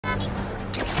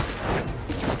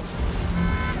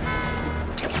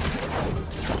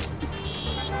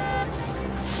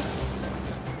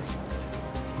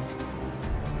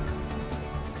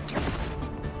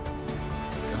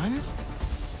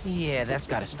Yeah, that's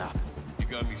gotta stop. You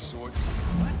got any swords?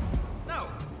 What? No.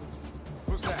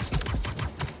 Who's that?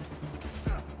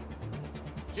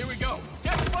 Here we go.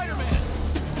 Get Spider-Man!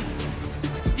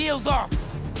 Deal's off!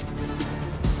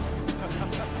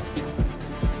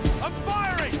 I'm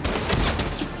firing!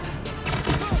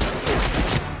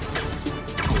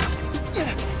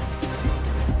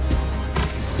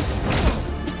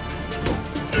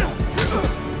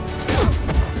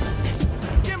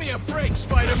 Give me a break,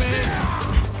 Spider-Man!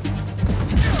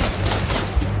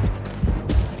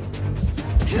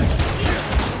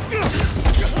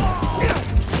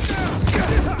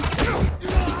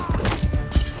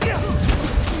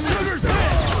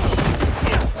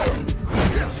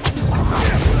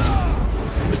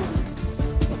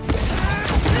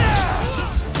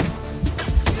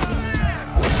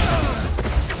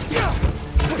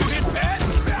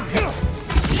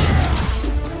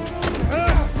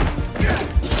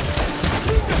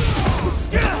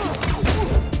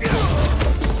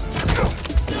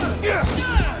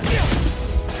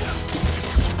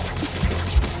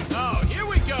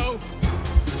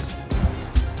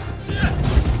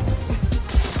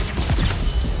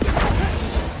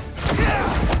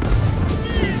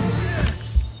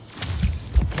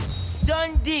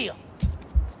 Done deal.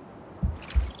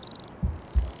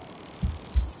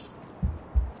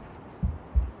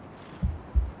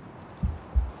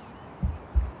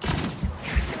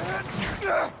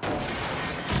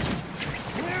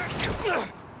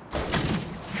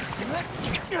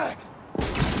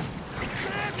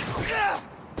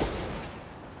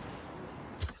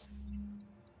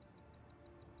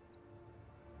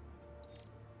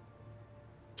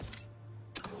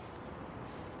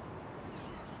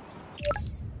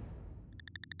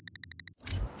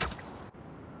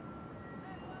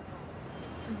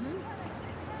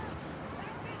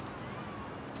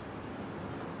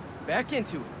 Back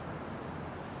into it.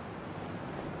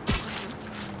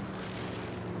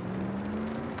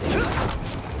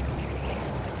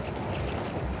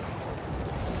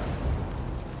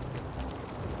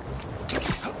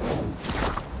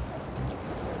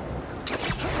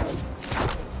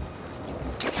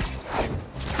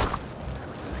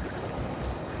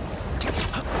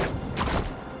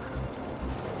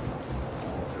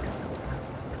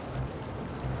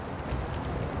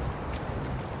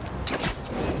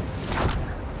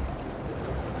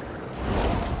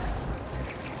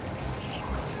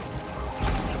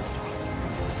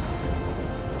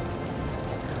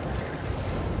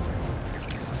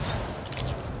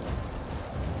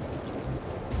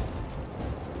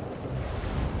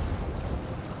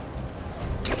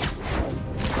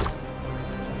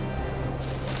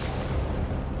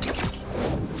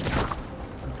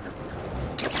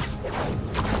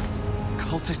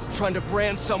 Cultists trying to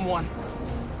brand someone.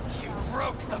 You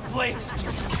broke the flames.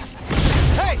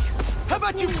 Hey! How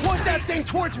about you point that thing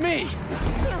towards me?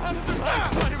 They're out of the way,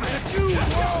 Spider-Man. New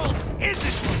world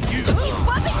isn't for you. He's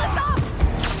bumping us up!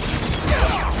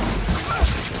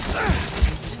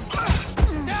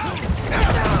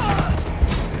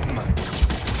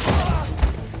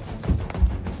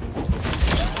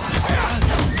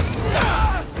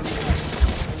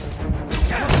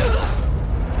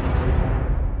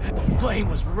 The flame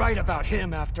was right about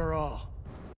him after all.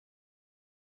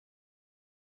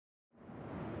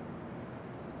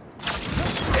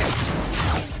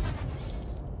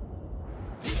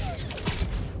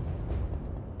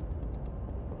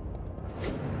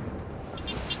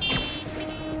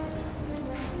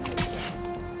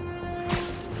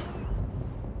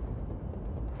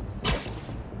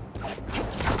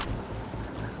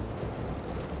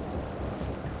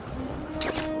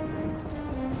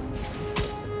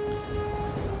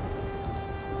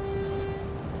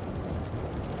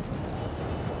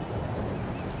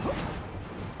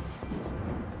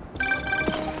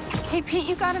 Hey, Pete,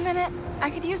 you got a minute? I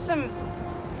could use some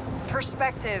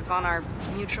perspective on our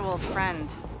mutual friend.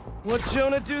 What'd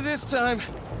Jonah do this time?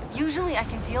 Usually I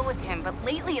can deal with him, but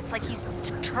lately it's like he's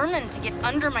determined to get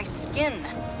under my skin.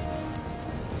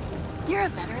 You're a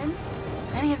veteran.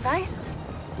 Any advice?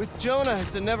 With Jonah,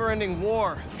 it's a never-ending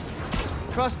war.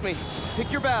 Trust me,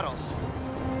 pick your battles.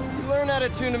 You learn how to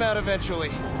tune him out eventually.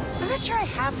 I'm not sure I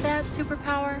have that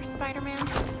superpower, Spider-Man.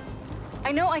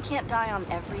 I know I can't die on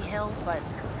every hill, but...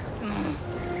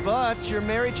 But you're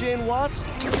Mary Jane Watson.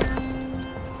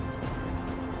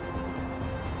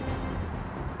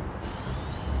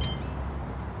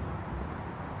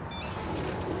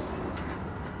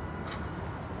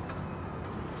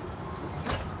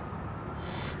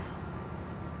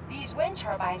 These wind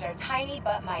turbines are tiny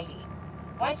but mighty.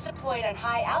 Once deployed on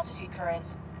high altitude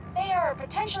currents, they are a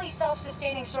potentially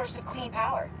self-sustaining source of clean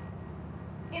power.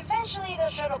 Eventually, they'll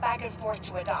shuttle back and forth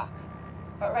to a dock.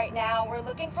 But right now, we're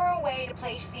looking for a way to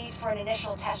place these for an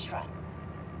initial test run.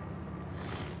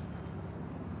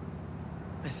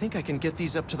 I think I can get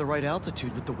these up to the right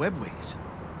altitude with the web wings.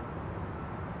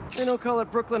 They don't call it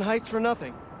Brooklyn Heights for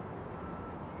nothing.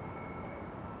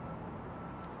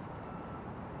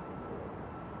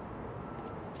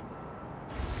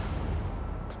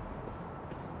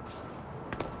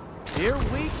 Here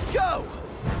we go!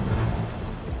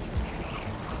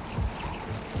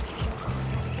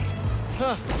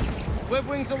 Huh. Web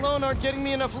wings alone aren't getting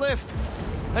me enough lift.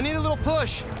 I need a little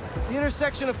push. The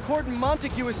intersection of Court and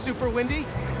Montague is super windy.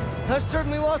 I've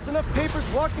certainly lost enough papers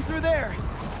walking through there.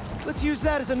 Let's use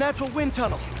that as a natural wind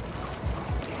tunnel.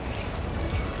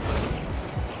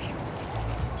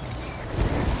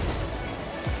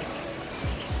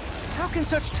 How can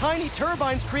such tiny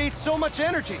turbines create so much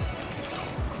energy?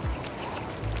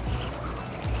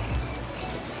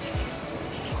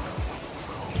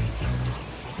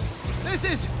 This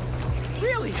is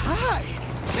really high.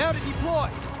 Now to deploy.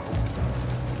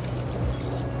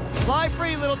 Fly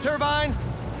free, little turbine.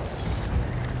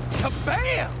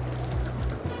 Kabam!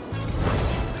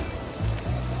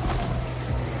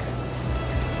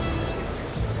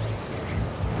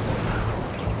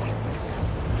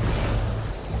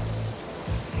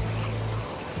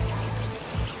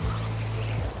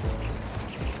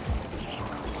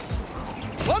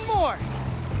 One more.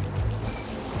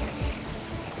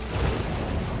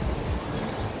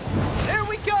 There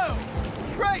we go.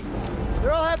 Great.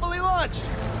 They're all happily launched.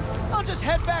 I'll just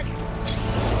head back.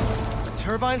 The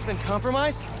turbine's been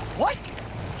compromised? What?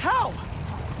 How?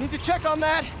 Need to check on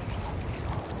that.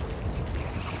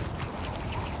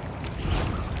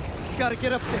 Gotta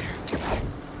get up there.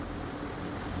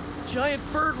 Giant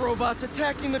bird robots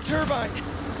attacking the turbine.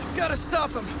 Gotta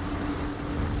stop them.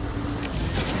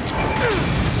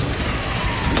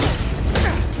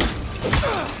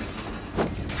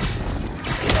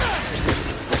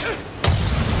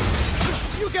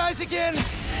 You guys again?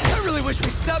 I really wish we'd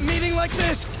stop meeting like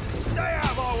this. They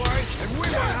have our way, and we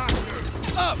might have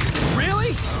to.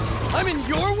 Really? I'm in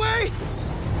your way?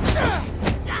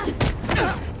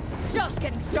 Just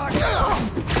getting started.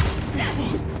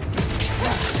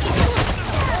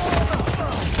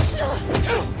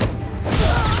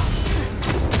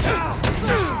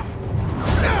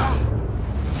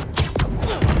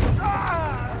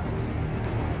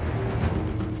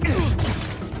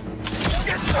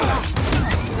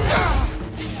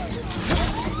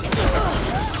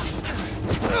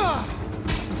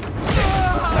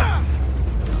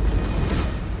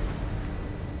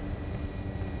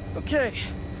 Okay,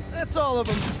 that's all of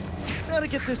them. Gotta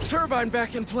get this turbine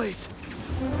back in place.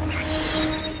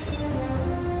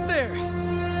 There,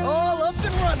 all up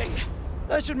and running.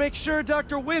 I should make sure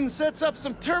Dr. Wynn sets up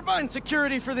some turbine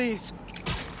security for these.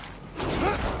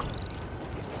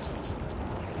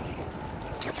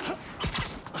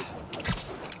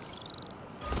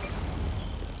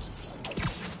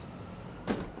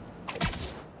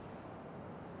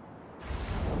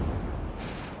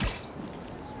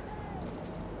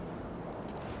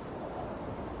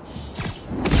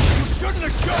 Shouldn't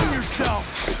have shown yourself!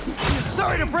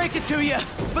 Sorry to break it to you,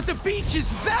 but the beach is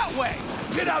that way!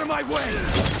 Get out of my way!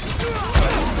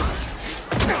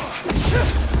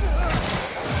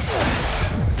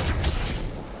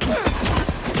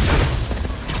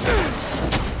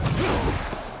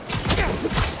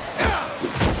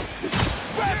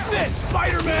 Grab this,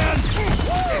 Spider-Man!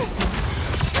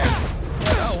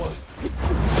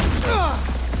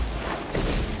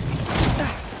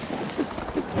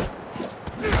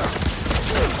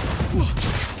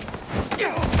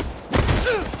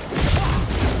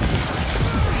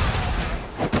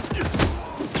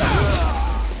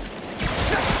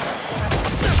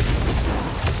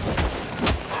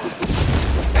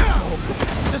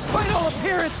 Despite all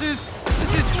appearances,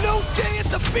 this is no day at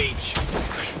the beach!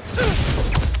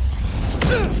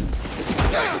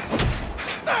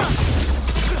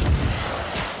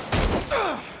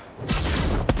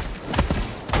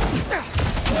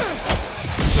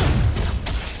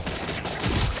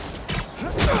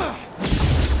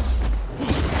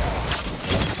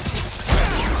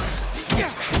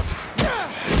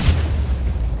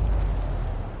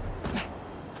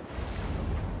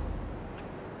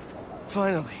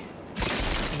 Finally, I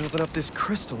can open up this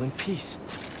crystal in peace.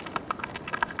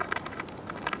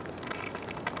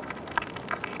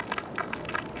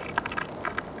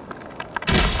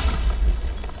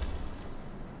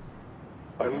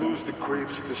 I lose the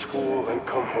creeps at the school and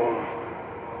come home.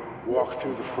 Walk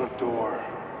through the front door.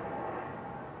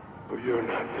 But you're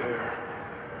not there.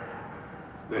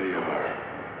 They are.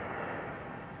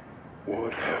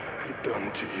 What have they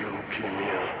done to you,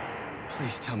 Kimia?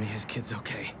 Please tell me his kid's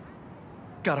okay.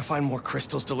 Gotta find more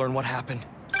crystals to learn what happened.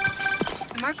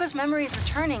 Marco's memory is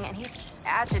returning, and he's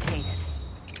agitated.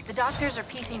 The doctors are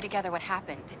piecing together what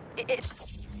happened. It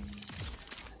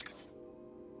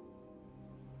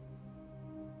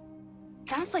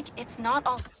sounds like it's not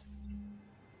all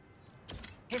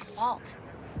his fault.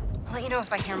 I'll let you know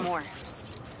if I hear more.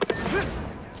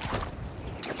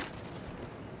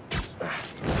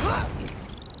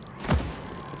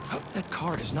 That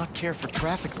car does not care for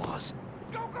traffic laws.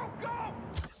 Go, go, go!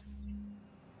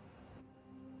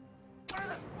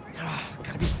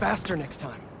 Gotta be faster next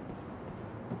time.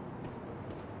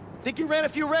 Think you ran a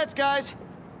few reds, guys.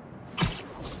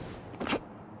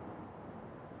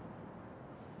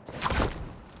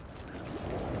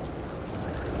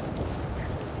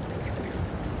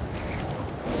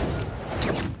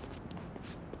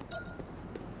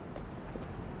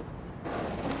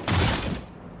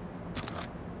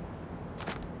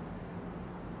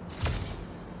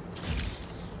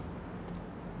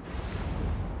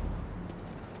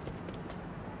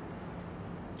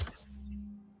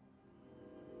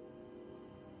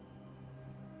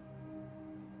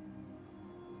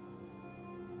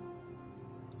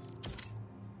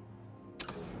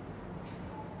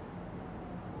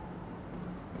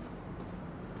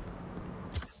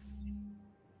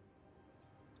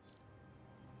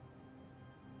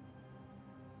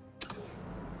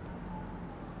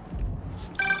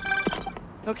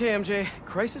 Okay, MJ,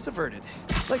 crisis averted.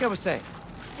 Like I was saying,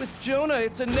 with Jonah,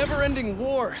 it's a never-ending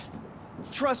war.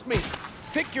 Trust me,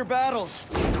 pick your battles.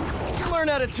 You'll learn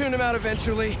how to tune them out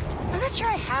eventually. I'm not sure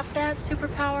I have that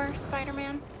superpower,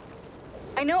 Spider-Man.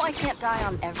 I know I can't die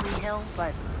on every hill,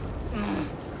 but...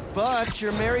 But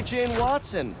you're Mary Jane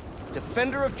Watson,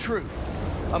 defender of truth.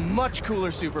 A much cooler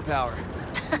superpower.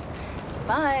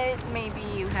 But maybe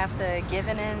you have to give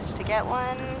an inch to get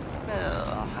one?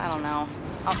 Ugh, I don't know.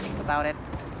 I'll think about it.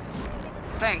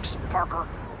 Thanks, Parker.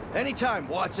 Anytime,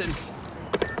 Watson.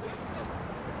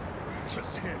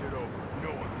 Just hand it over.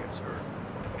 No one gets hurt.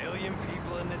 A million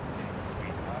people in the city,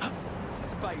 sweetheart.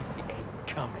 Spidey ain't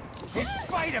coming. It's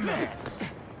Spider-Man!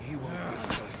 He won't be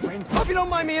so friendly. Hope you don't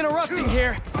mind me interrupting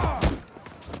here.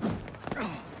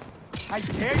 I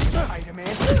dare you,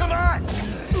 Spider-Man. Come on!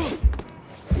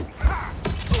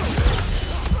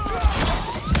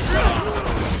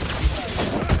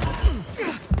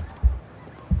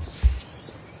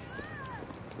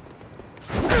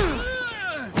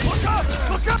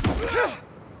 Look up! Look up!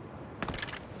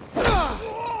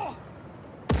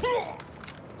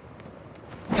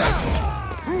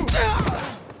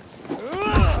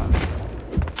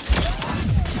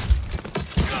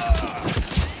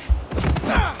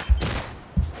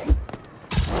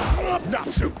 Not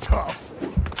so tough.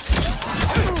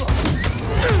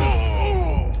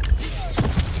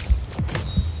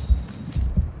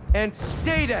 And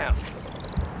stay down.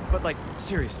 But like,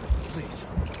 seriously, please.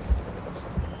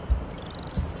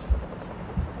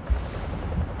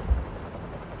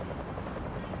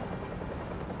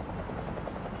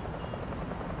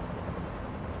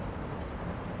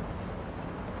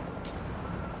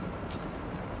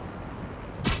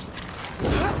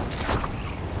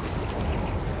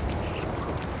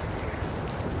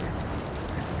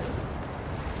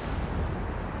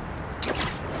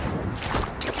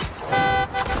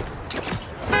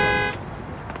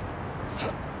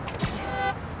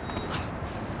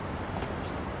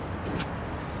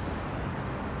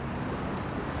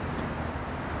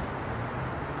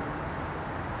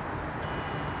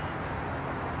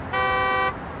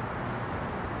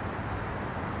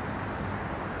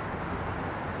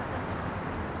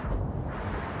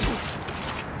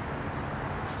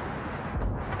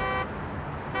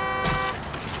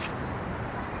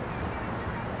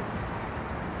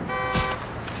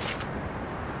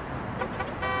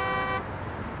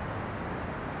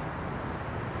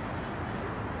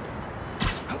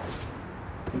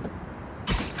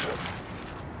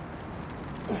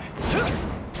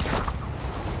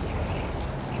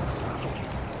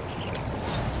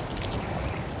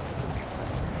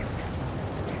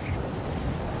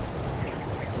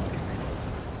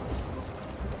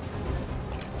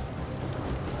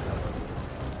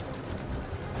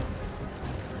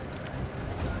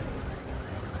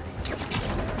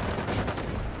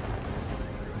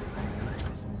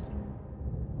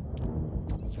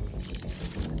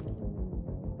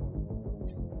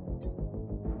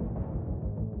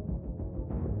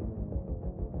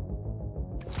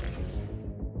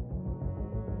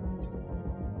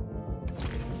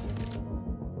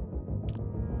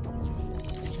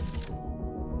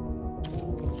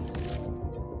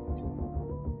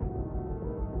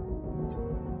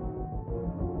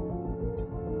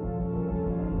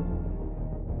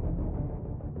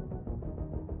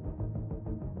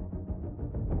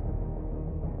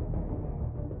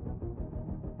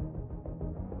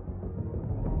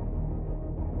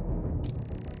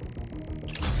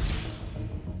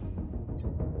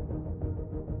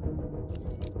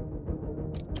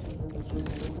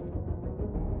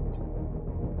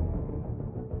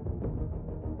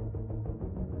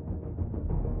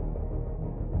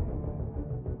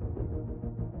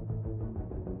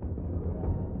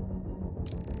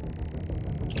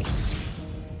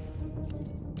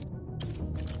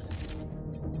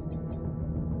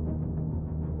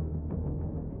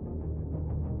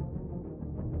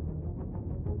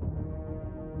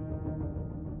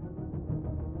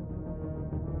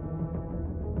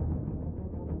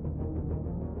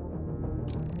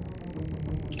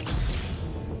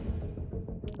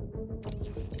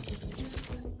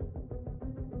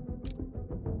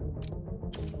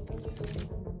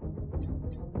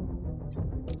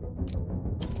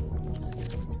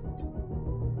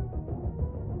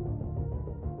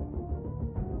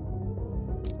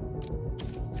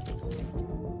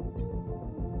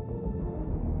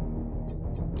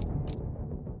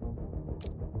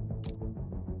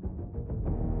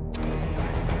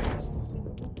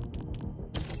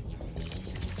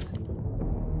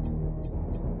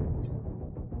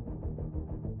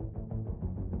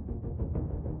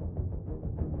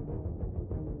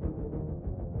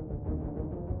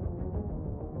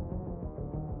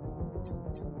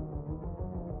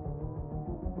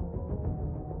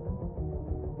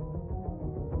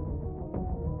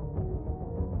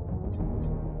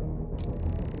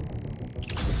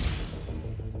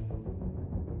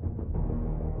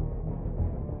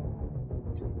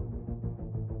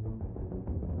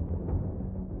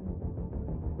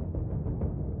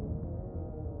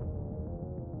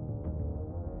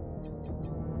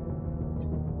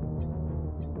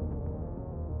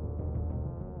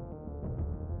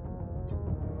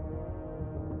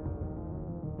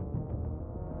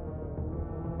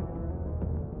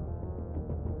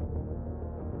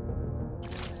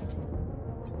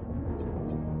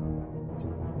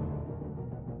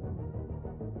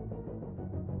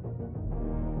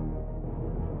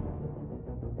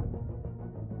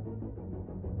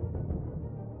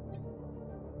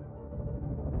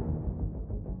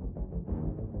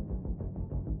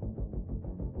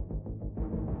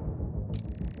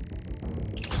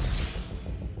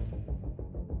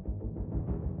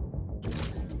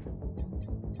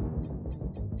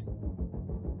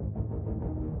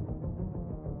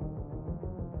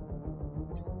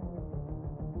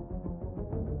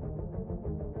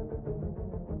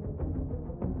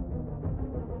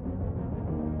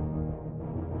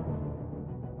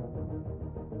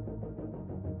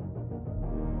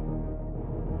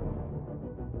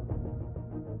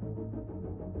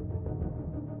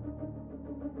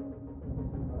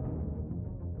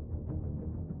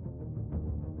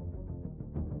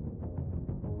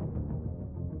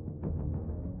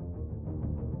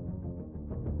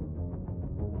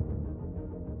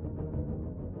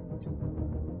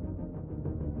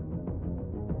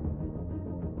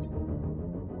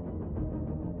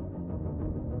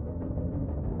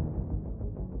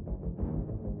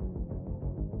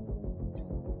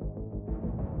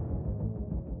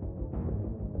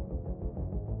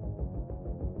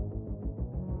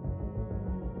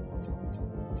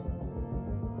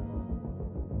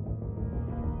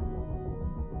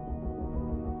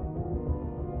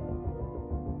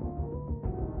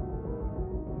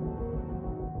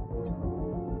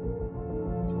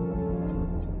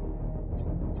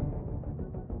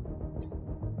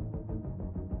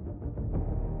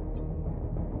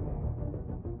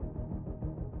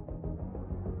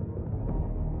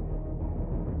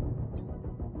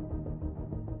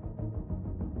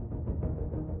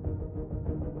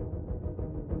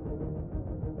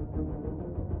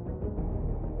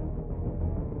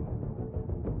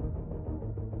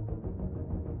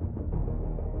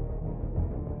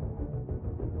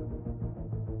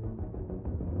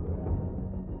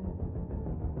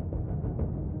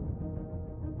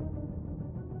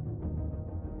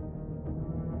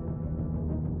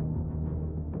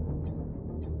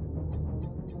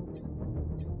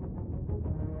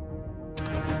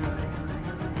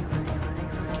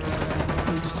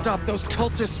 Stop those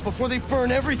cultists before they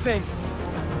burn everything!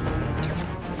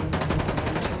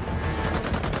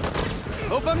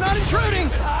 Hope I'm not intruding!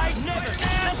 I never!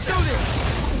 Let's do this!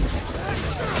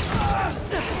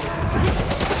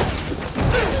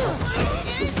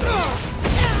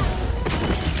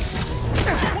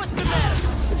 What's the matter?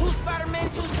 Who's Spider-Man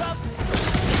too tough?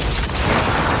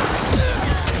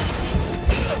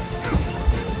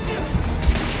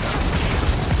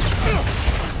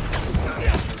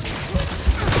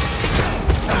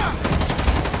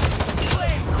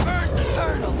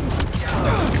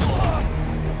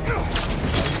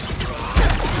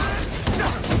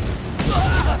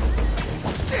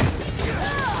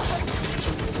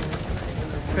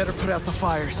 Better put out the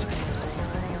fires.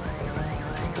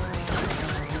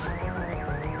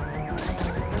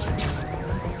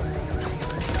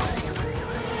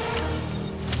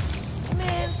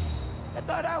 Man, I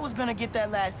thought I was gonna get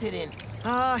that last hit in.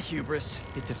 Ah, hubris.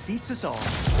 It defeats us all.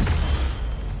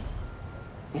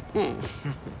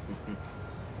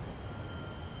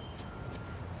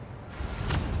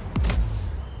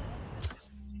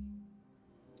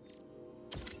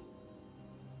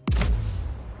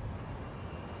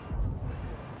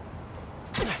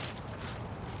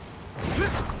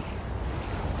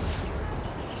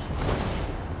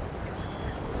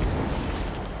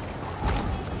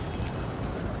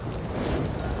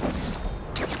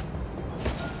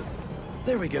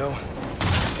 There we go.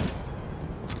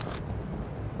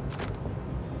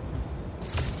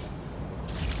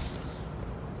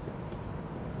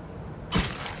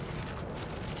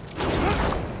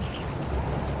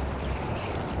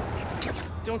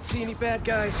 Don't see any bad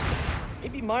guys.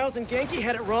 Maybe Miles and Genki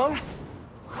had it wrong?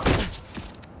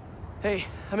 Hey,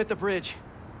 I'm at the bridge.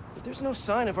 But there's no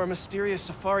sign of our mysterious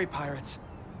safari pirates.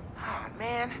 Oh,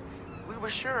 man. We were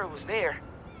sure it was there.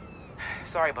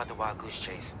 Sorry about the wild goose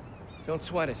chase. Don't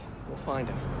sweat it. We'll find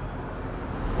him.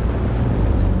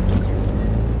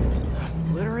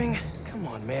 Littering? Come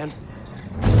on, man.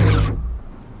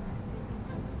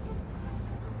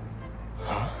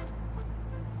 Huh?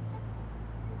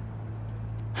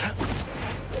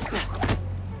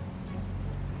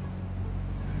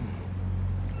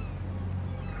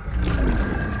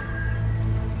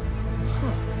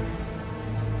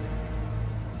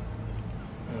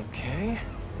 Okay.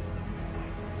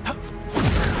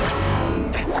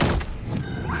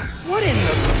 What in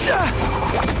the...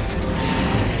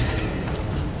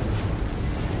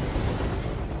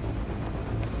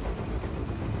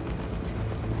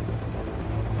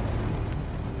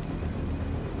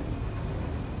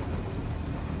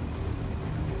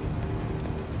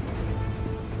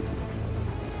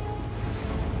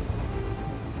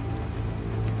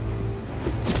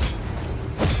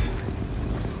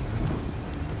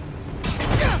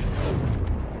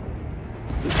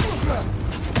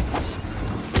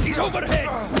 He's overhead!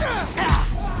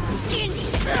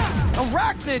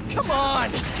 Arachnid, come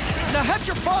on! Now have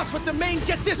your boss with the main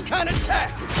get this kind of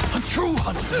tech! A true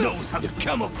hunter knows how to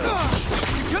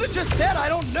camouflage. You could have just said I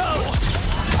don't know!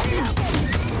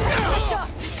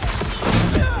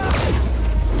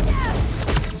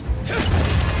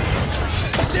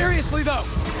 Seriously though,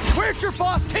 where'd your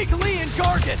boss take Lee and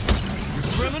Gargan?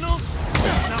 Criminals?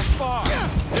 Not far.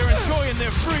 They're enjoying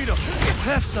their freedom.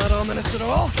 That's not ominous at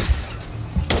all.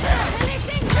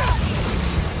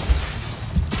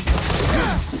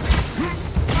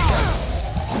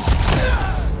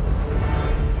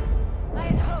 I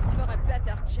had hoped for a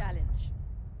better challenge.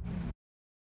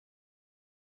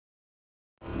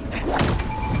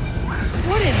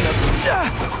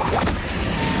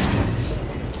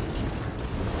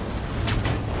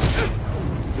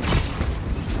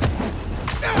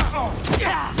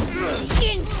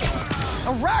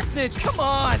 busted! Come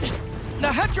on!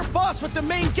 Now have your boss with the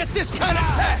main get this kind of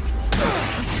tech!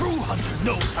 A true hunter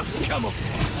knows how to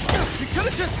camouflage. You could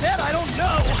have just said I don't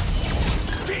know!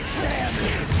 Be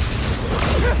damned!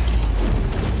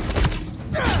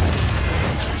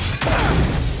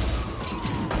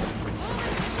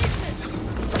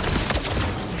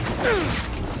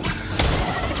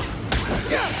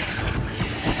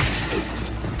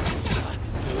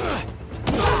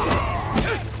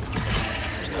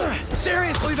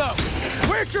 Seriously though,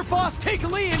 where'd your boss take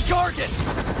Lee and Gargan?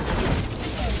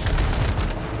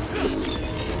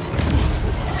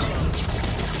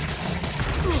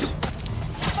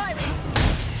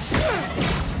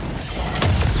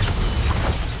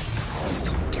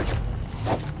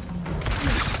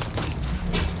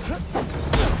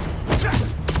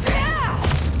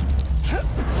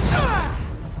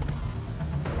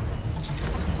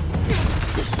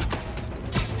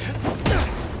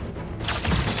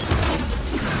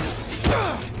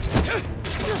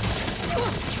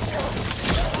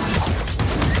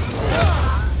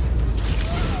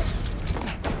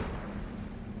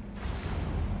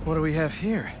 What do we have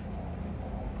here?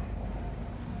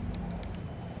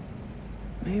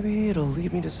 Maybe it'll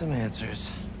lead me to some answers.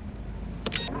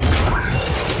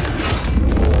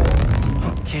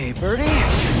 Okay, Birdie.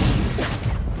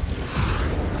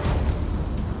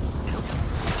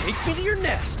 Take me to your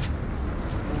nest.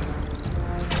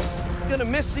 Gonna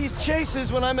miss these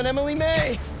chases when I'm an Emily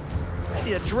May.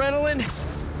 The adrenaline,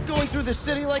 going through the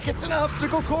city like it's an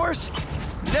obstacle course,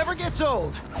 never gets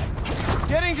old.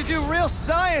 Getting to do real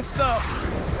science, though,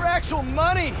 for actual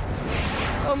money.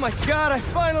 Oh my God, I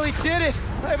finally did it.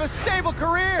 I have a stable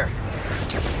career.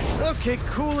 Okay,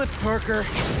 cool it, Parker.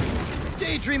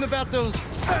 Daydream about those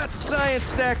fat science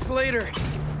stacks later.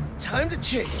 Time to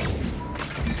chase.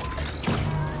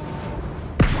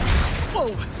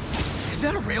 Whoa, is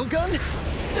that a railgun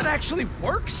that actually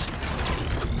works?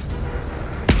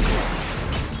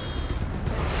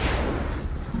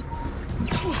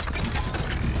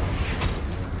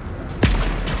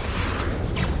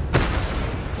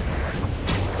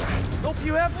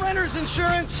 You have renter's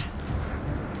insurance.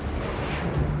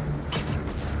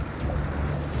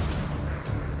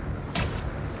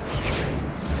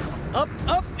 Up,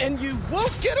 up, and you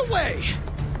won't get away.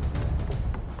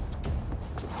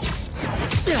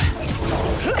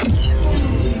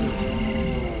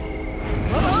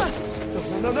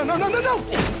 No.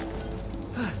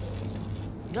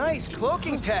 Nice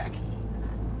cloaking tech.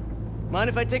 Mind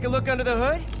if I take a look under the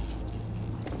hood?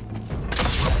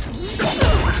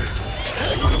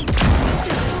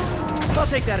 I'll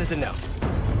take that as a no.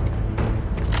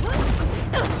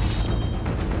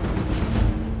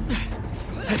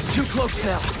 It's too close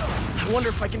now. I wonder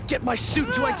if I can get my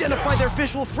suit to identify their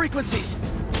visual frequencies.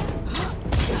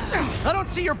 I don't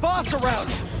see your boss around.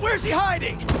 Where's he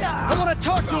hiding? I want to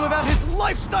talk to him about his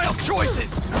lifestyle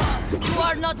choices. You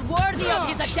are not worthy of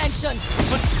his attention.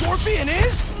 But Scorpion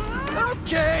is?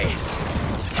 Okay.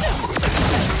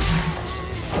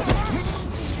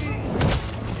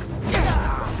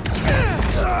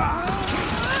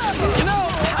 You know,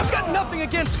 I've got nothing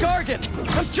against Gargan.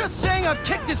 I'm just saying I've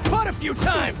kicked his butt a few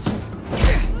times.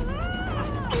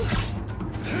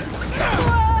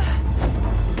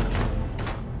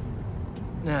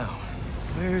 Now,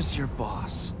 where's your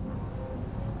boss?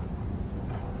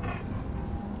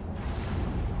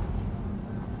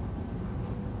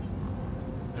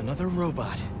 Another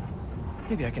robot.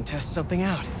 Maybe I can test something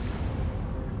out.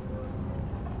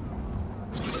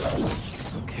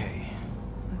 Okay,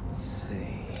 let's see.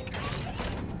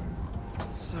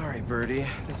 Sorry, Birdie.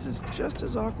 This is just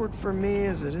as awkward for me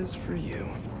as it is for you.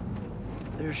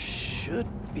 There should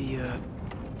be a...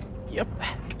 Yep.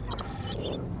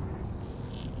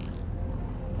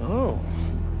 Oh,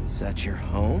 is that your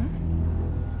home?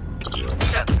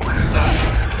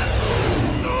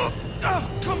 Oh,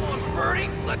 come on, Birdie!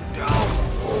 Let go!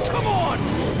 Come on!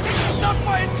 Stop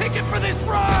by a ticket for this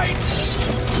ride!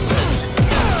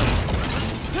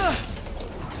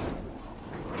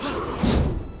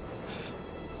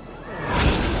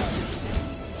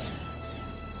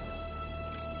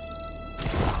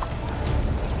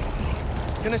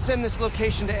 Gonna send this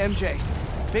location to MJ.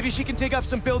 Maybe she can dig up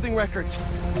some building records.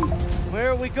 Where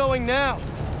are we going now?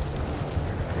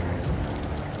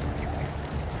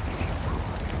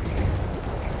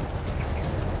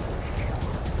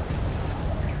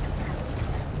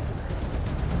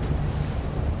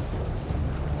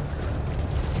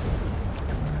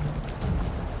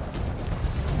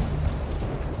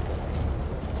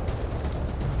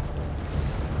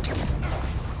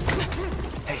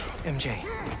 Hey, MJ.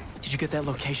 Did you get that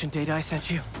location data I sent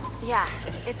you? Yeah,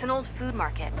 it's an old food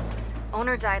market.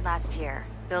 Owner died last year.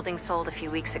 Building sold a few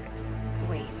weeks ago.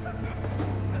 Wait.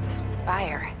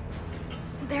 Spire.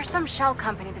 There's some shell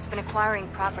company that's been acquiring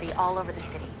property all over the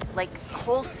city. Like,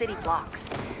 whole city blocks.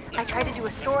 I tried to do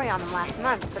a story on them last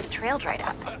month, but the trail dried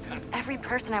up. Every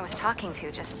person I was talking to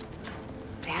just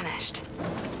vanished.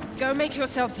 Go make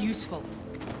yourselves useful.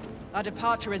 Our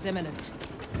departure is imminent.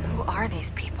 Who are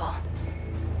these people?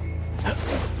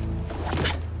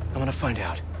 I'm gonna find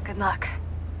out. Good luck.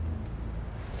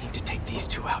 Need to take these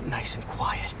two out nice and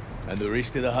quiet. And the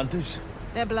rest of the hunters?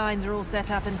 Their blinds are all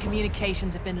set up and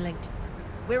communications have been linked.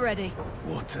 We're ready.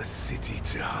 What a city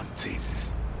to hunt in.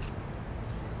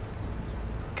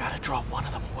 Gotta draw one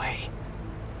of them away.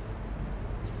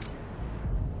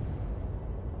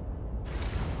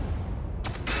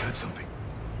 Heard something.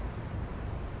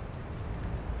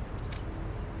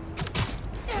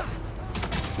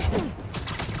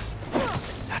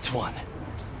 That's one.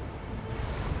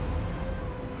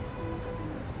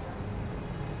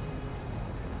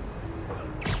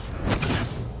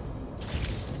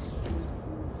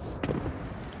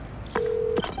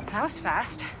 That was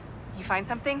fast. You find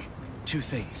something? Two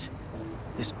things.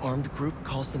 This armed group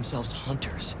calls themselves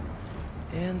hunters.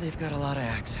 And they've got a lot of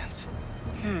accents.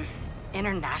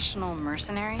 International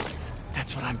mercenaries?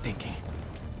 That's what I'm thinking.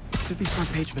 Could be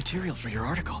front-page material for your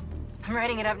article. I'm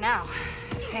writing it up now.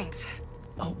 Thanks.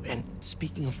 Oh, and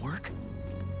speaking of work,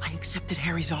 I accepted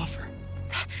Harry's offer.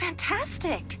 That's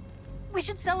fantastic. We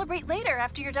should celebrate later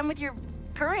after you're done with your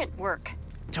current work.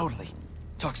 Totally.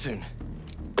 Talk soon.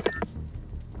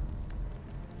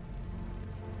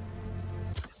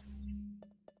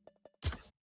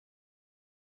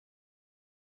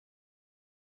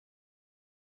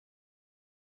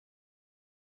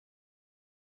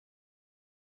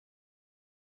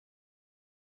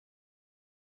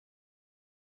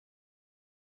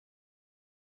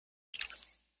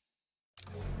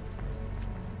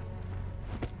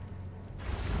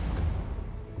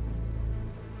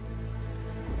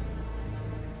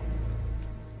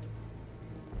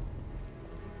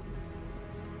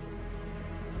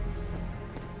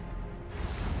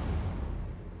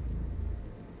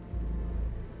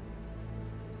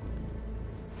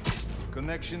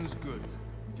 Connection's good.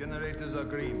 Generators are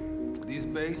green. This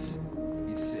base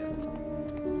is set.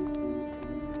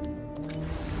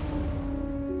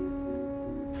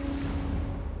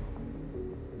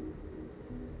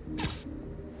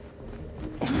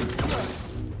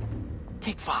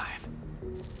 Take 5.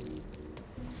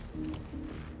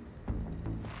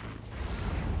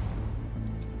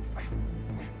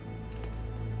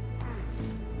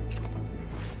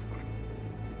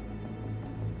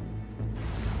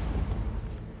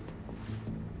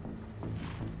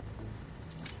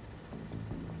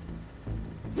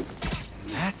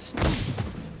 That's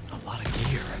a lot of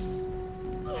gear.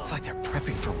 It's like they're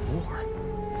prepping for war.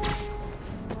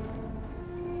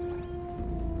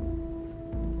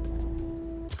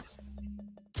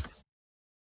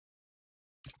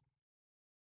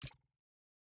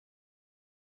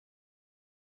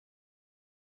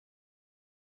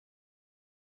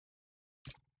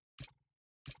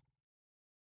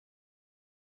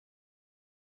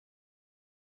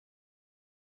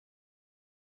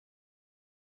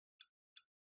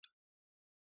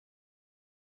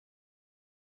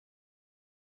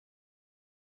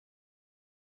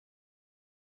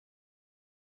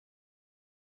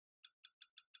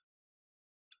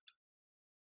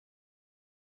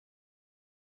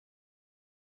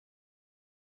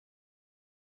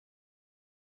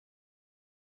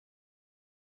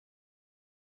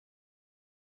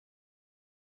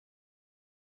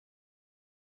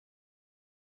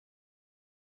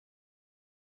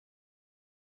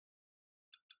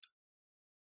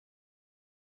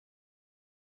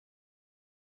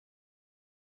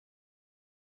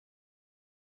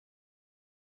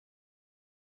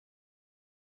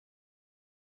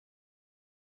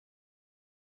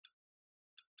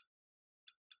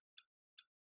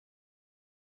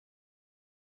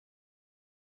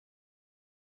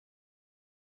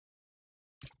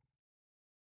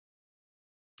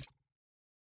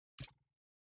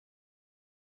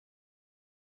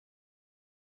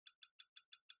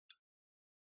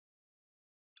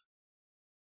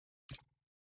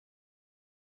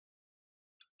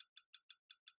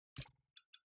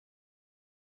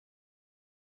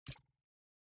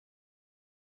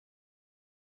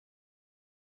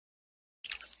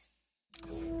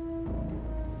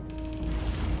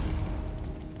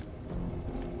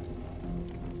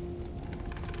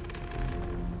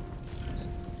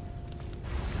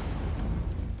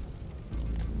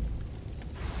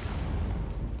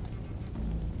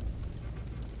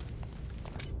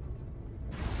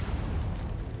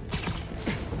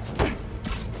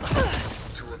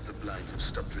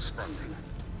 stopped responding,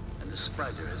 and the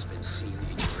spider has been seen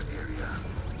in your area.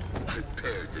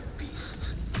 Prepare the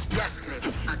beasts. Yes,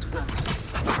 Craven, at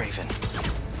once. Craven.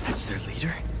 That's their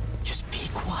leader? Just be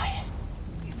quiet.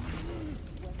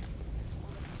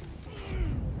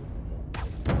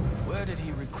 Where did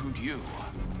he recruit you?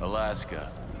 Alaska.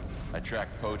 I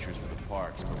tracked poachers for the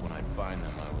parks, but when I'd find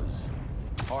them, I was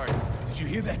hard. Did you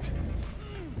hear that?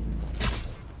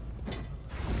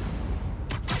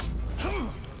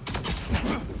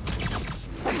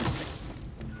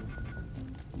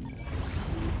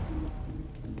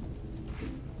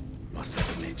 Must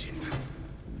have an agent.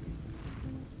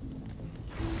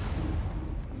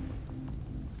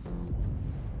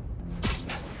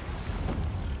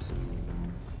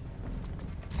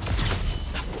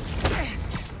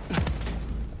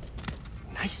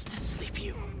 Nice to sleep,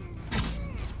 you.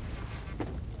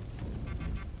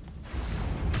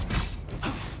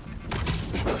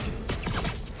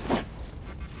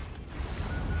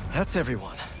 That's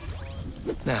everyone.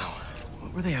 Now,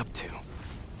 what were they up to?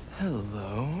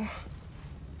 Hello?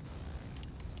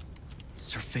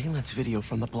 Surveillance video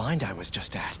from the blind I was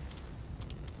just at.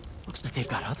 Looks like they've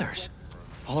got others.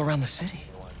 All around the city.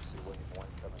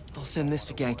 I'll send this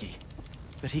to Genki.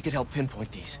 But he could help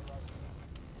pinpoint these.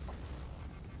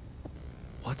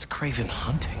 What's Craven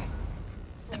hunting?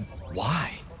 And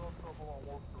why?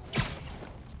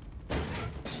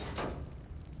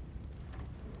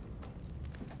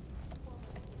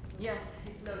 Yes,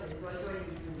 it's loaded. We'll join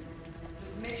you soon.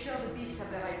 Just make sure the beasts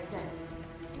have the right scent.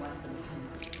 Once them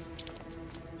hunt.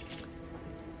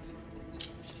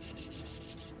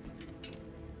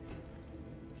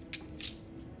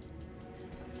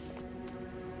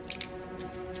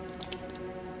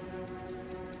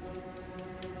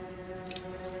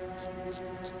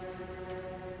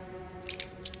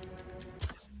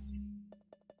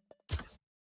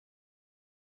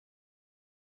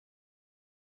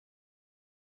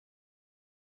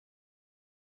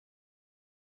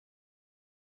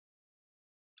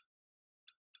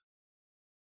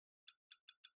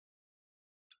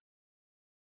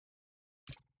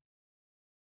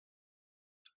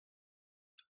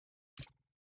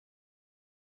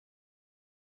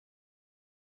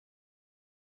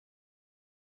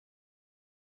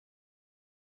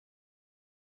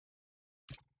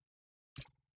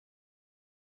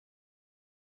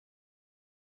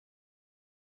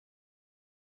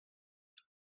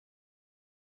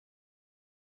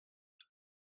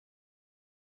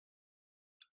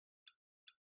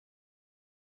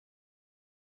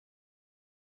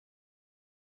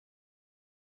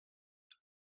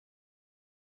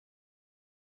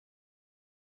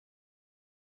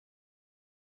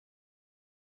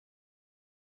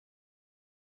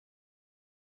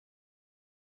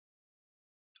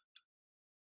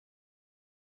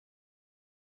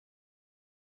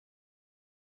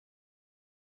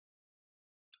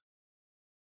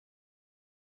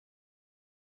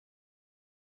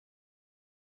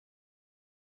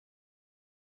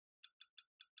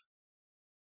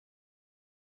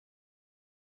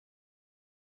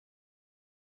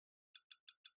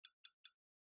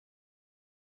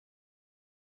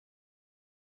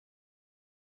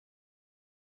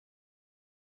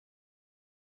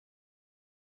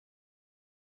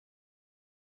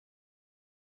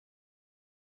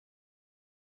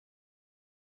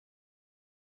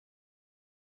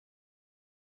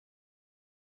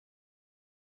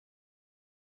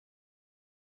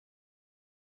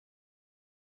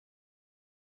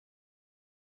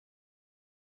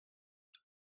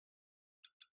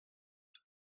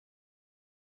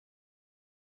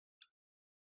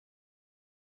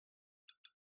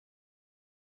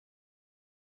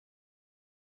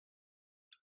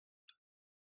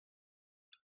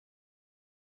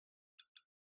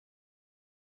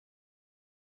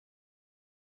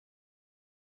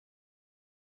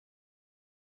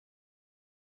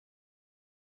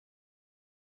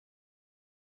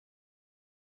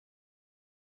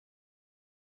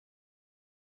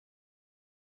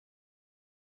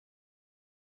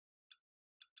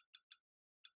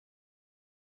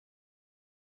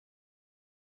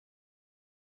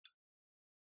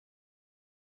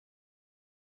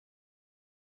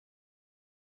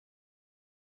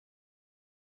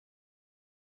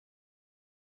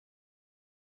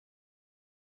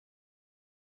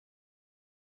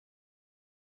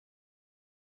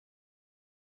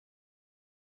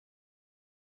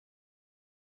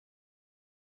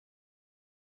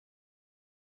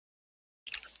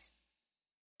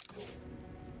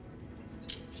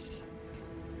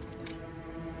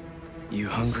 You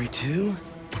hungry too?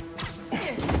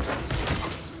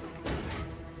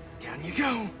 Down you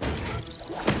go.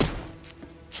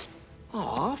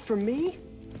 Aw, for me?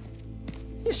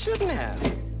 You shouldn't have.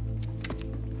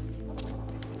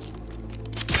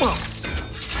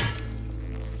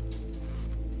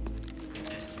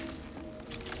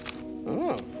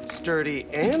 Oh, sturdy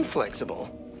and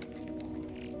flexible.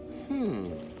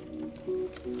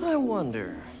 I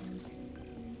wonder.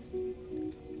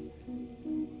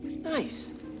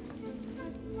 Nice.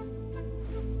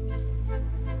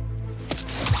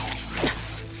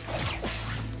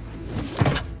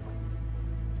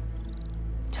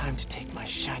 Time to take my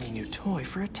shiny new toy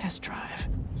for a test drive.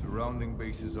 Surrounding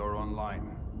bases are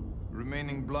online.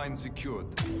 Remaining blind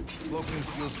secured. Cloaking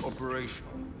fields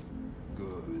operational.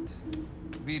 Good.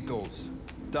 Beetles,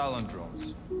 Talon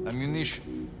drones,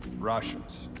 ammunition,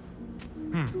 Russians.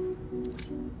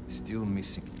 Still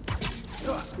missing.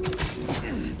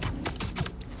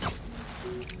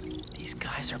 These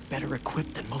guys are better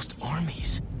equipped than most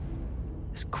armies.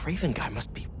 This Craven guy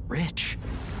must be rich,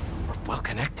 or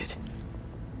well-connected,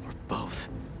 or both.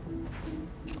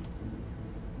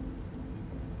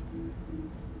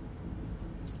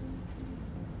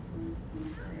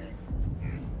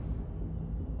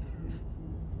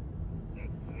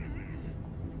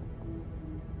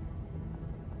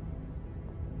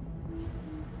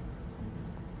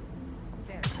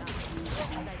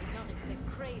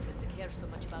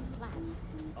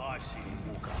 I've seen him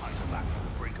walk a hunter back from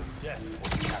the brink of death or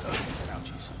calories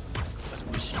pouches.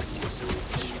 Doesn't restrict himself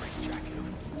to a straitjacket of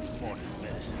modern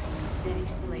mess. That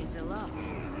explains a lot.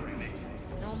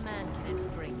 No man can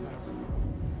break balance.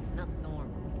 Not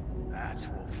normal. That's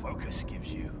what focus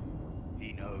gives you.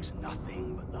 He knows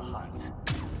nothing but the hunt.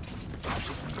 Perhaps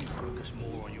if you focus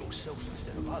more on yourself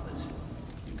instead of others,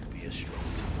 you could be as strong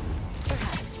too.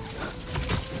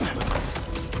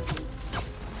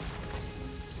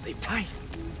 Sleep tight.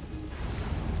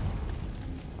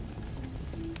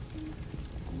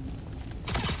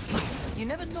 You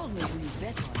never told me who you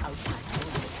bet on outside.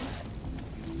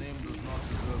 His name does not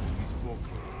deserve to be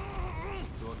spoken. He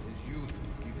thought his youth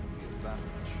would give him the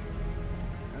advantage.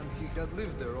 And he had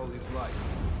lived there all his life.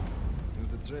 Knew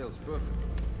the trails perfectly.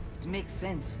 It makes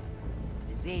sense.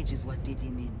 His age is what did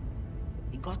him in.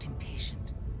 He got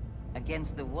impatient.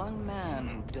 Against the one man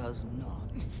who does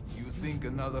not. You think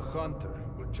another hunter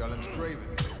will challenge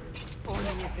Craven?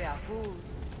 Only if they are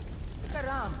fools. Look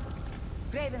around.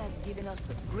 Craven has given us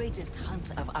the greatest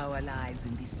hunt of our lives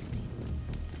in this city.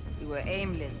 We were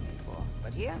aimless before,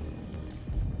 but here,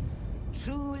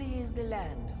 truly is the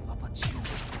land of opportunity.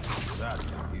 That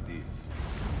it is.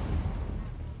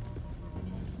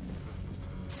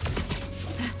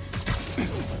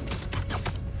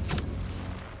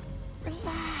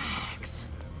 Relax.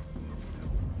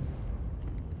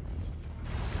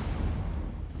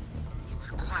 It's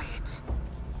quiet.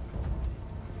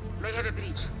 May have a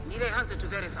breach. Need a hunter to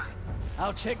verify.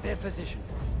 I'll check their position.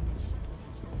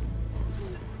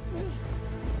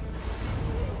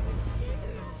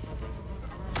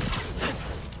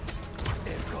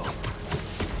 They've gone.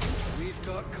 We've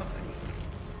got company.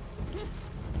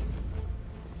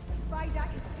 Spider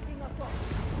is picking us up.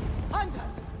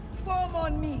 Hunters, form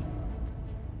on me.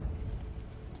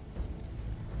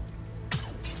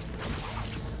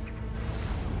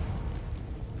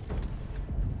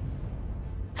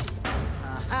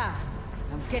 Aha!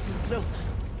 I'm getting closer.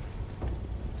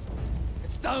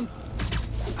 It's done.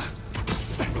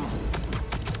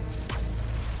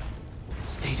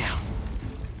 Stay down.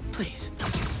 Please.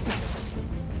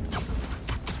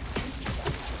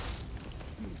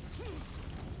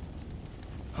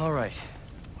 All right.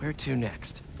 Where to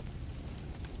next?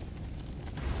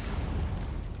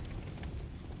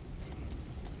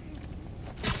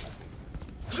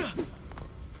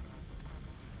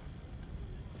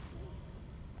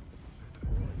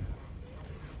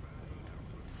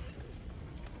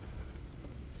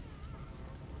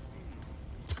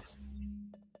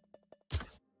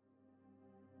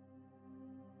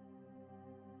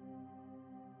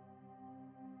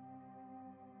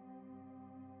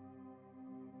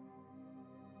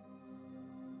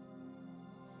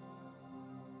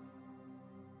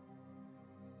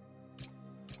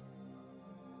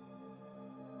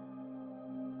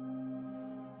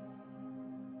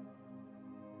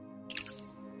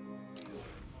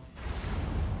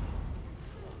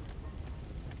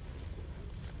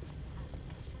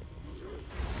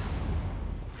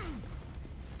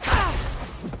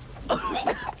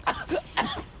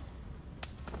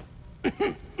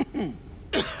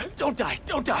 Don't die!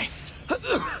 Don't die!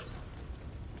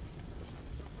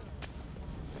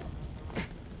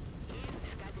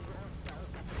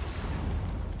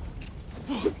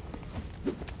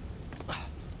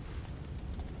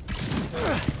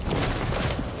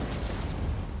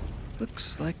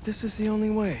 Looks like this is the only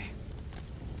way.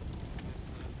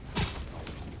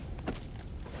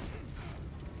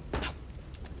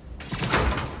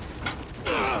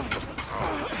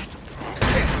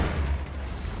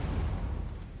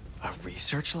 A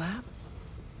research lab?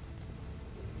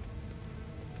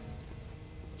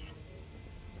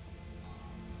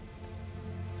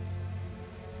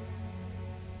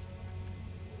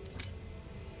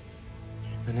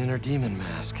 An inner demon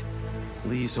mask.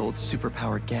 Lee's old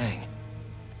superpowered gang.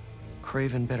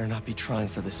 Craven better not be trying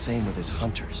for the same with his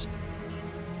hunters.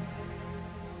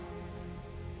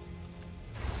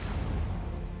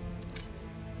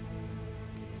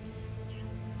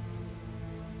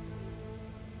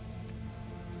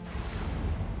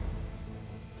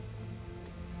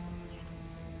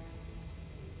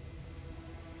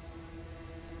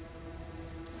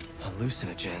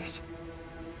 Hallucinogens.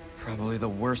 Probably the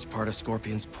worst part of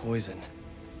Scorpion's poison.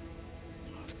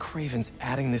 If Craven's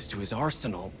adding this to his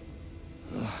arsenal...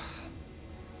 Ugh.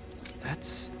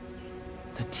 That's...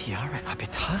 the Tiara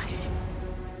Apetae.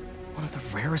 One of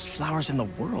the rarest flowers in the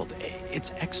world.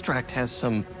 Its extract has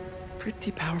some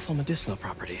pretty powerful medicinal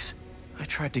properties. I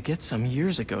tried to get some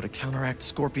years ago to counteract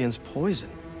Scorpion's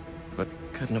poison, but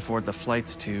couldn't afford the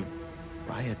flights to...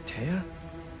 Raiatea?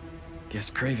 Guess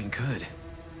Craven could.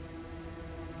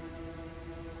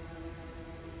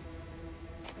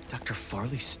 Dr.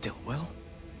 Farley Stillwell?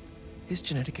 His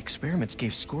genetic experiments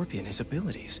gave Scorpion his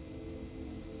abilities.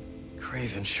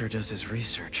 Craven sure does his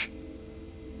research.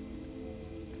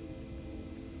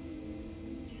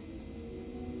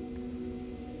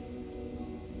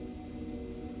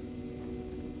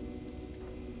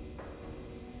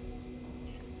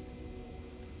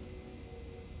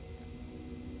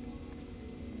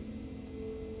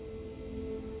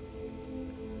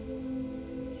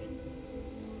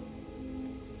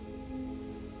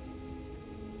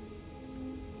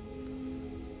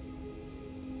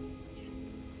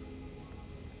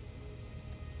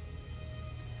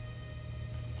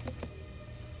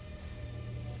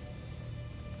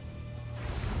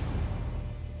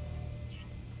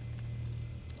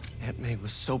 Aunt May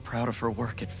was so proud of her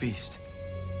work at Feast.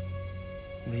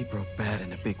 Lee broke bad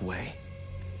in a big way.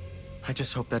 I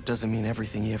just hope that doesn't mean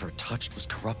everything he ever touched was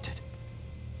corrupted.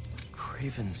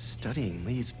 Craven's studying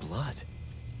Lee's blood.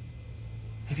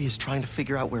 Maybe he's trying to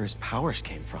figure out where his powers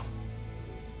came from.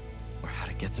 Or how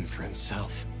to get them for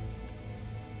himself.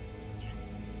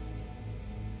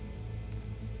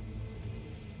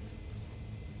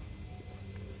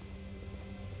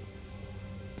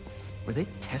 Were they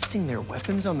testing their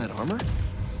weapons on that armor?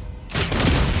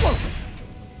 Whoa!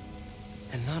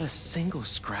 And not a single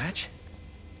scratch?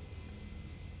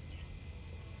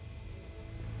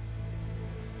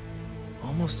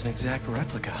 Almost an exact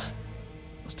replica.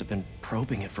 Must have been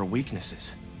probing it for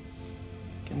weaknesses.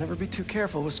 Can never be too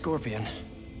careful with Scorpion.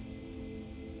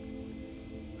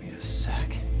 Wait a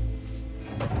sec.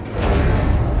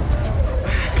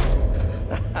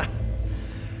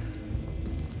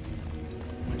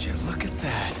 Would you look at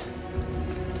that?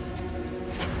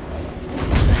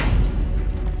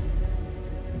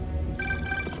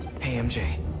 Hey,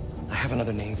 MJ. I have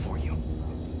another name for you.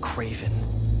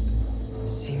 Craven.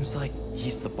 Seems like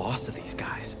he's the boss of these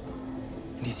guys.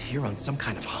 And he's here on some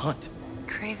kind of hunt.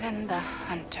 Craven the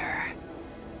Hunter.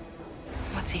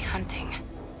 What's he hunting?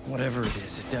 Whatever it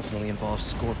is, it definitely involves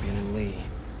Scorpion and Lee.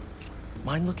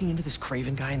 Mind looking into this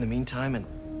Craven guy in the meantime and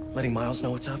letting Miles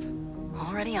know what's up?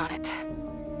 Already on it.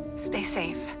 Stay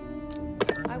safe.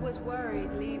 I was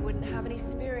worried Lee wouldn't have any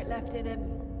spirit left in him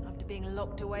after being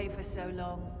locked away for so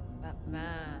long. But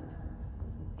man,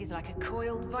 he's like a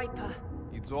coiled viper.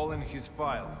 It's all in his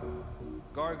file.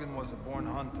 Gargan was a born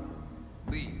hunter.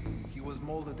 Lee, he was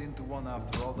molded into one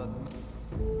after all that...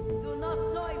 Do not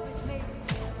toy with me.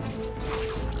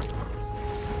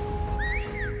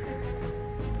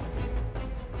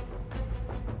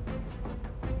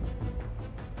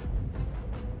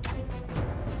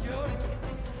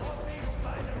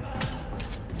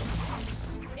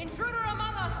 Intruder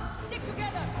among us! Stick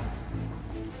together!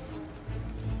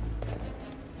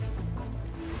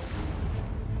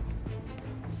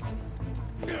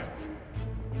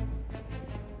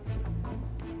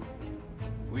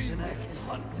 We'll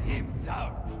hunt him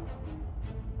down.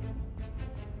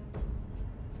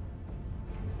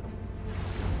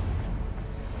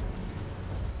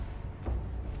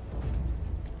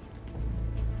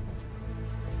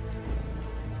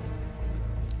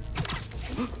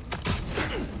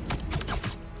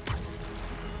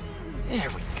 There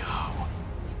we go.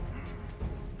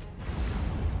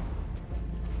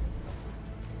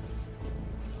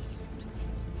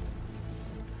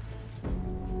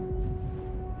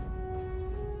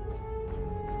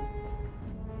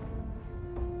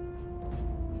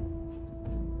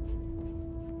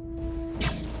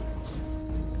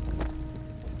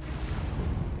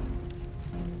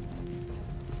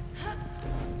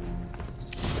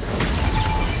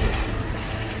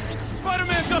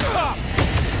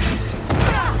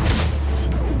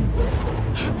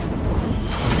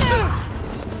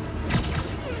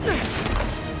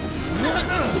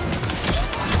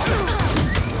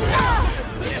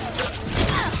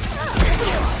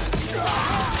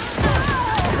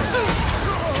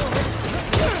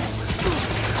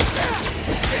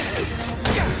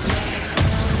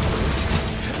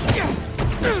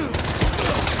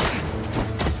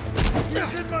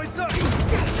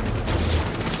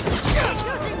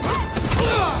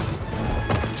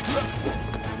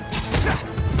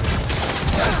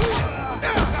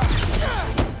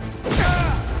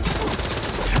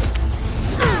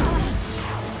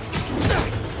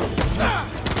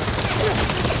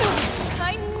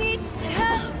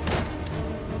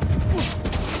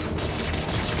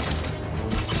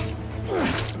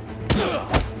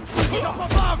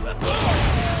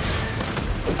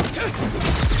 Up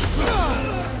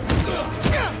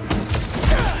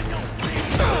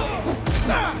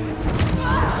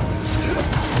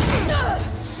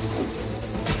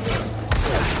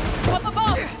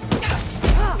above!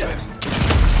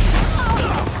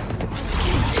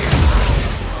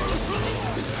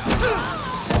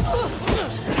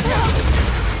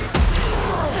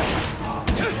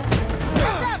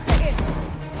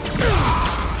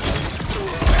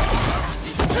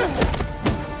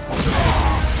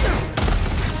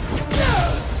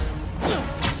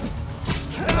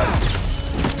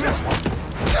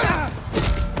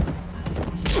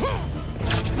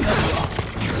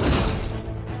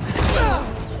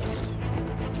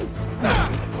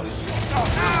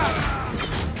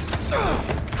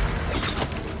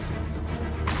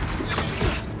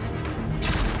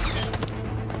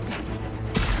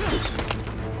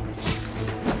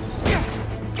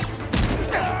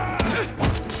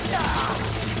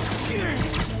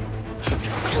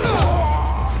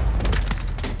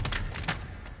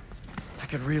 I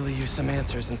could really use some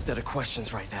answers instead of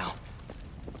questions right now.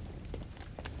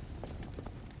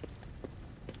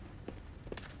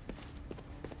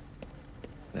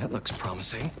 That looks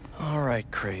promising. All right,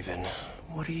 Craven.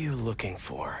 What are you looking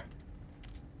for?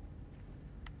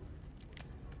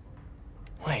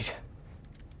 Wait.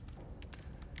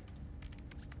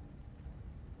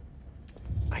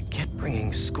 I get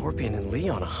bringing Scorpion and Lee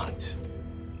on a hunt,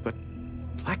 but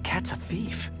Black Cat's a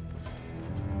thief.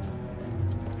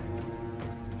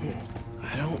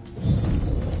 I don't...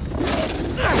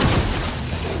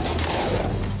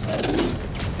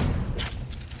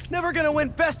 Never gonna win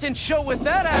Best in Show with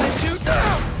that attitude!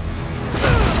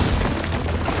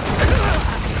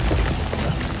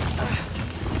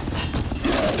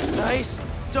 Nice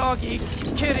doggy,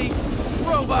 kitty,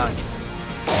 robot!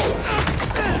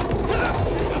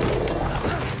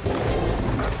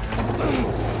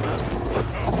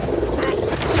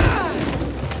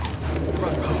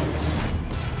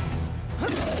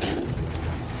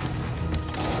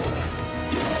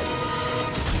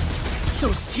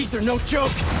 Those teeth are no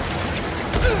joke!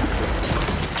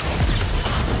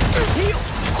 Heal!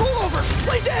 Roll over!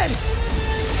 Play dead!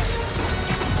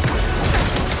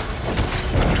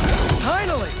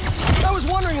 Finally! I was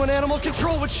wondering when Animal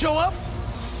Control would show up!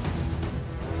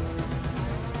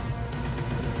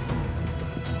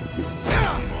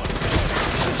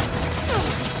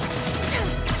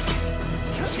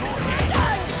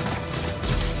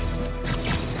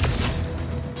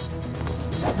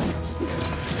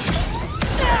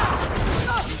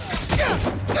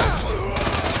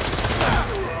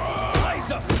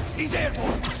 He's airborne!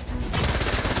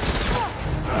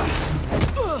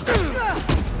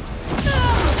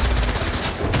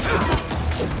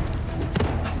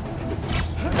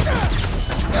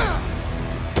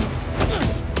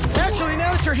 Actually,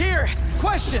 now that you're here,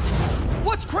 question.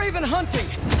 What's Craven hunting?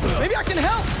 Maybe I can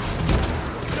help!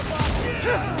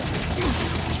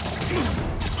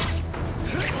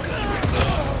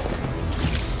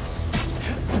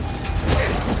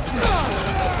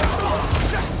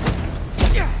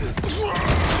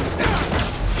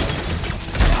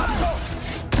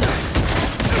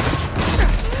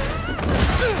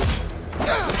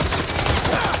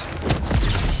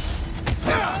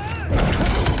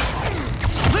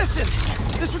 Listen,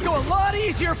 this would go a lot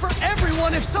easier for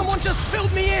everyone if someone just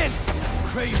filled me in!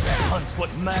 Craven hunts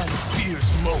what man fears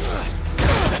most.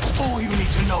 That's all you need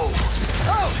to know.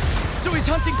 Oh, so he's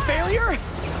hunting failure?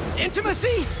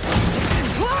 Intimacy?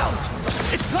 Clowns!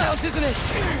 It's clowns, isn't it?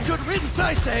 Good riddance,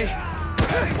 I say.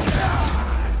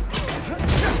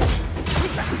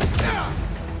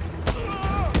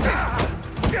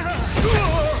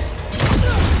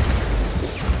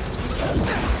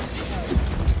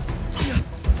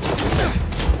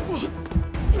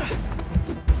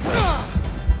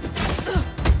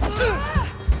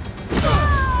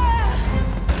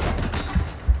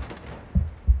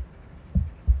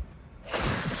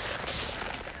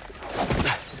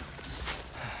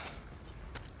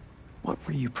 What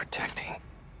were you protecting?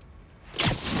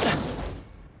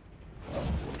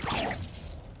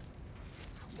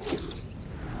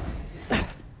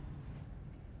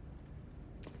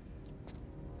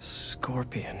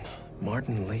 Scorpion,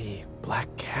 Martin Lee, Black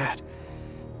Cat.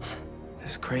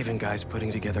 This Craven guy's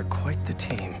putting together quite the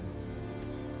team.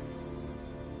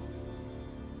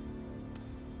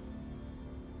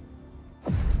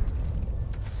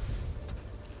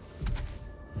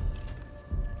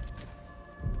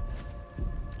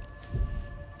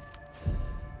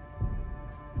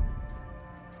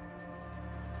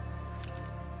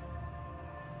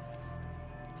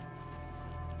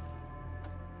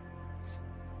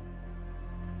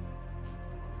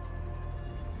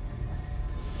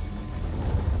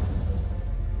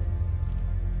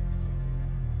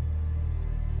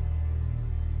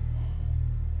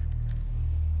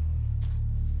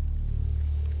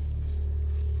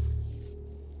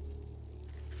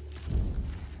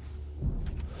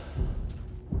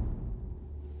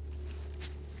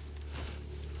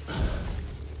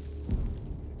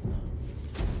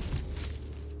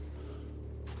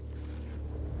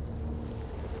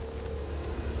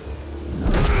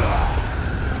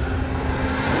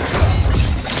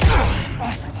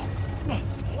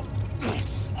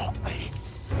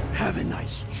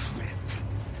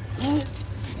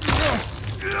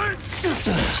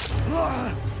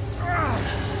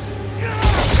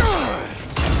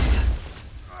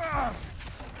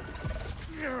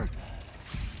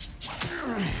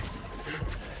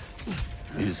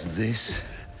 this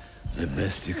the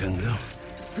best you can do?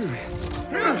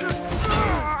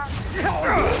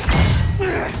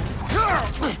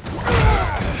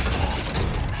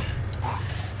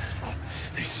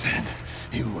 They said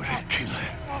you were a killer.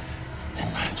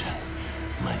 Imagine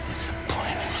my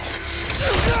disappointment.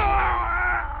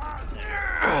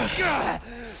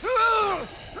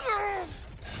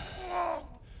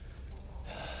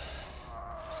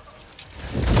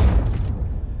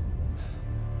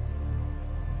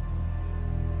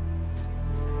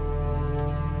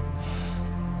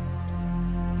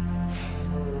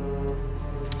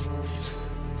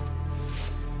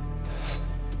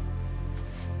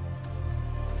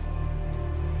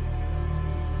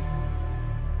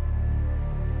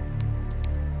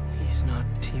 He's not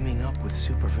teaming up with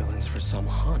supervillains for some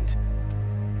hunt.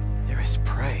 They're his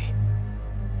prey.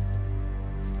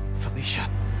 Felicia.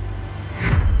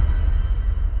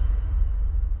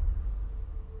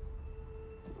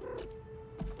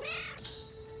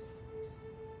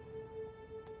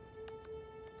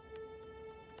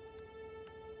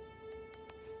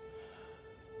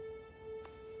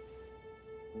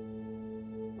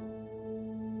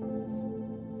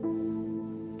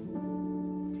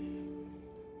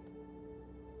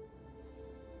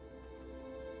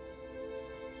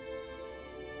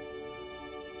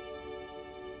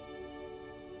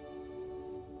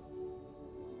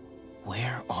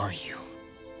 Where are you?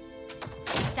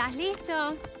 ¿Estás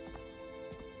listo?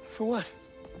 For what?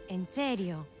 En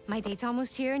serio? My date's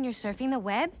almost here and you're surfing the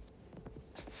web?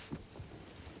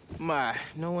 Ma,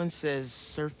 no one says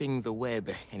surfing the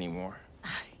web anymore.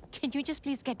 Can you just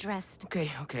please get dressed? Okay,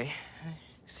 okay.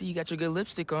 See, you got your good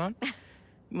lipstick on.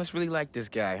 You must really like this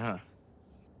guy, huh?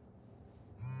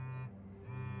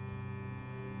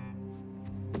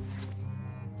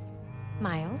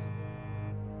 Miles?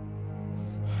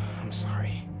 I'm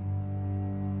sorry.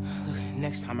 Look,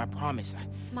 next time, I promise.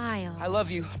 Miles. I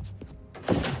love you.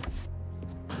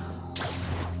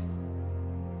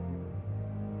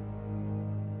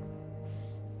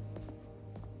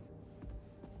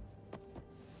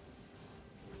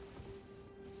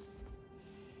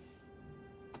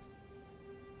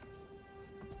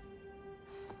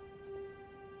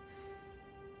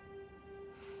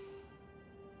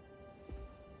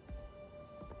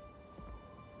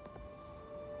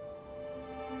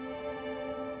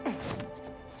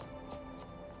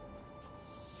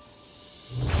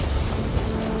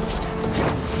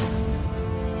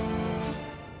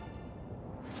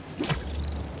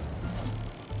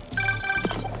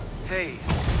 Hey,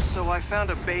 so I found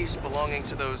a base belonging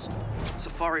to those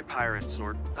safari pirates,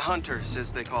 or hunters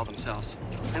as they call themselves,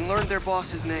 and learned their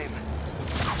boss's name,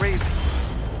 Craven.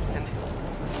 And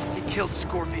he killed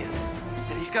Scorpion.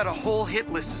 And he's got a whole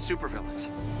hit list of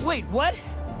supervillains. Wait, what?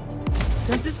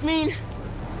 Does this mean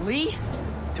Lee?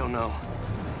 Don't know,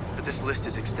 but this list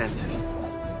is extensive.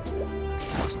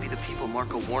 These must be the people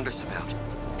Marco warned us about.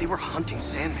 They were hunting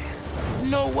Sandman.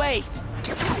 No way!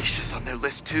 Felicia's on their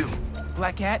list too.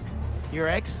 Black Cat? Your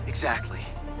ex? Exactly.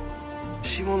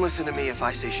 She won't listen to me if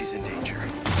I say she's in danger.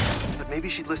 But maybe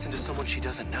she'd listen to someone she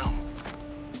doesn't know.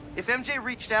 If MJ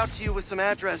reached out to you with some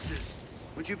addresses,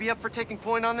 would you be up for taking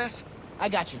point on this? I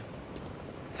got you.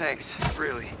 Thanks,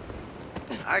 really.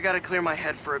 I gotta clear my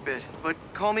head for a bit, but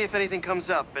call me if anything comes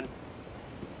up, and...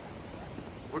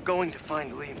 we're going to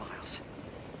find Lee, Miles.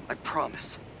 I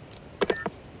promise.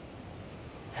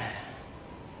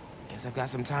 Guess I've got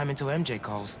some time until MJ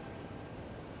calls.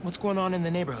 What's going on in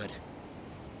the neighborhood?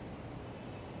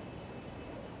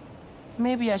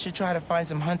 Maybe I should try to find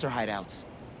some hunter hideouts.